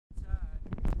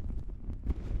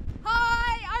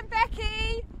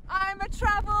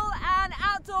travel and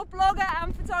outdoor blogger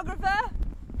and photographer.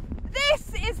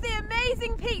 This is the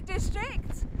amazing Peak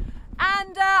District,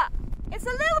 and it's a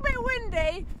little bit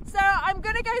windy, so I'm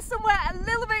going to go somewhere a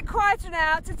little bit quieter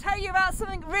now to tell you about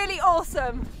something really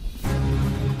awesome.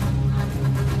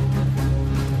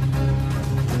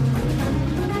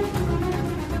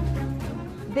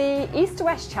 The East to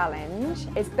West Challenge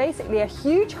is basically a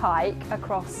huge hike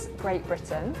across Great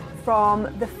Britain from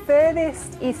the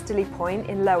furthest easterly point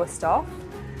in Lowestoft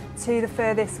to the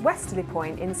furthest westerly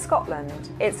point in Scotland.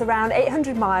 It's around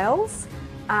 800 miles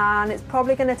and it's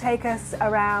probably going to take us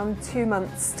around 2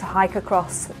 months to hike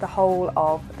across the whole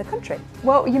of the country.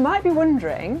 Well, you might be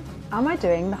wondering, am I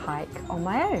doing the hike on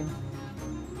my own?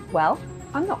 Well,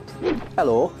 I'm not.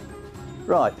 Hello.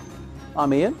 Right,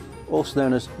 I'm Ian, also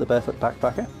known as the Barefoot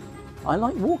Backpacker. I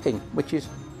like walking, which is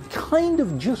kind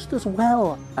of just as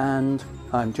well, and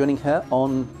I'm joining her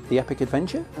on the epic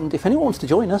adventure. And if anyone wants to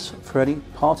join us for any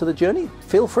part of the journey,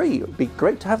 feel free. It would be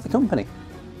great to have the company.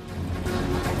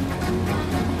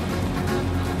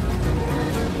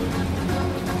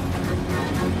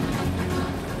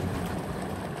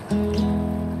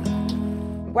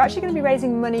 We're actually going to be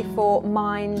raising money for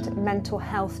Mind Mental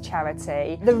Health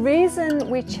charity. The reason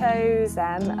we chose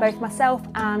them, both myself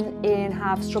and Ian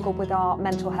have struggled with our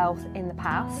mental health in the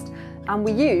past, and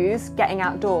we use getting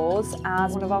outdoors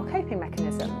as one of our coping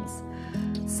mechanisms.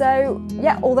 So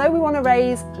yeah, although we want to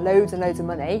raise loads and loads of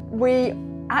money, we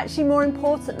actually more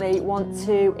importantly want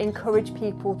to encourage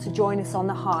people to join us on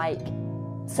the hike,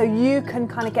 so you can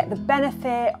kind of get the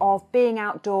benefit of being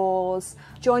outdoors.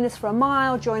 Join us for a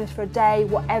mile, join us for a day,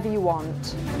 whatever you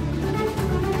want.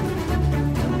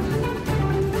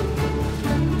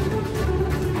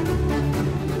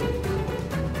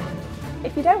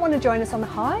 If you don't want to join us on the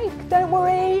hike, don't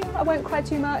worry, I won't cry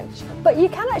too much. But you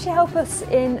can actually help us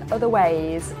in other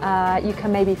ways. You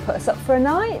can maybe put us up for a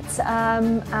night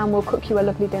and we'll cook you a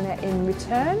lovely dinner in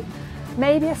return.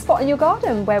 Maybe a spot in your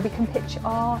garden where we can pitch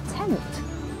our tent.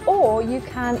 Or you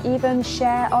can even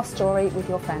share our story with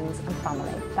your friends and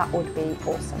family. That would be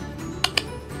awesome.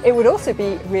 It would also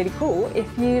be really cool if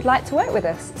you'd like to work with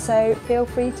us, so feel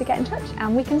free to get in touch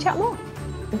and we can chat more.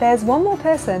 There's one more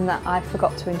person that I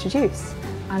forgot to introduce,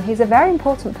 and he's a very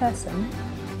important person.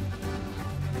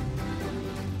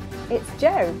 It's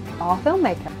Joe, our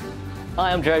filmmaker.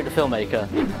 Hi, I'm Joe, the filmmaker.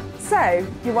 So,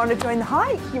 you want to join the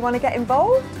hike? You want to get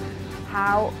involved?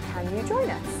 How can you join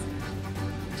us?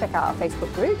 Check out our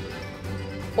Facebook group,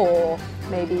 or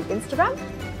maybe Instagram,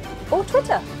 or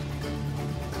Twitter.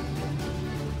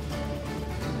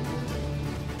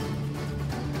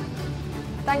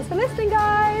 Thanks for listening,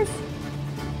 guys.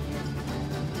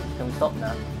 Can we stop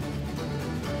now?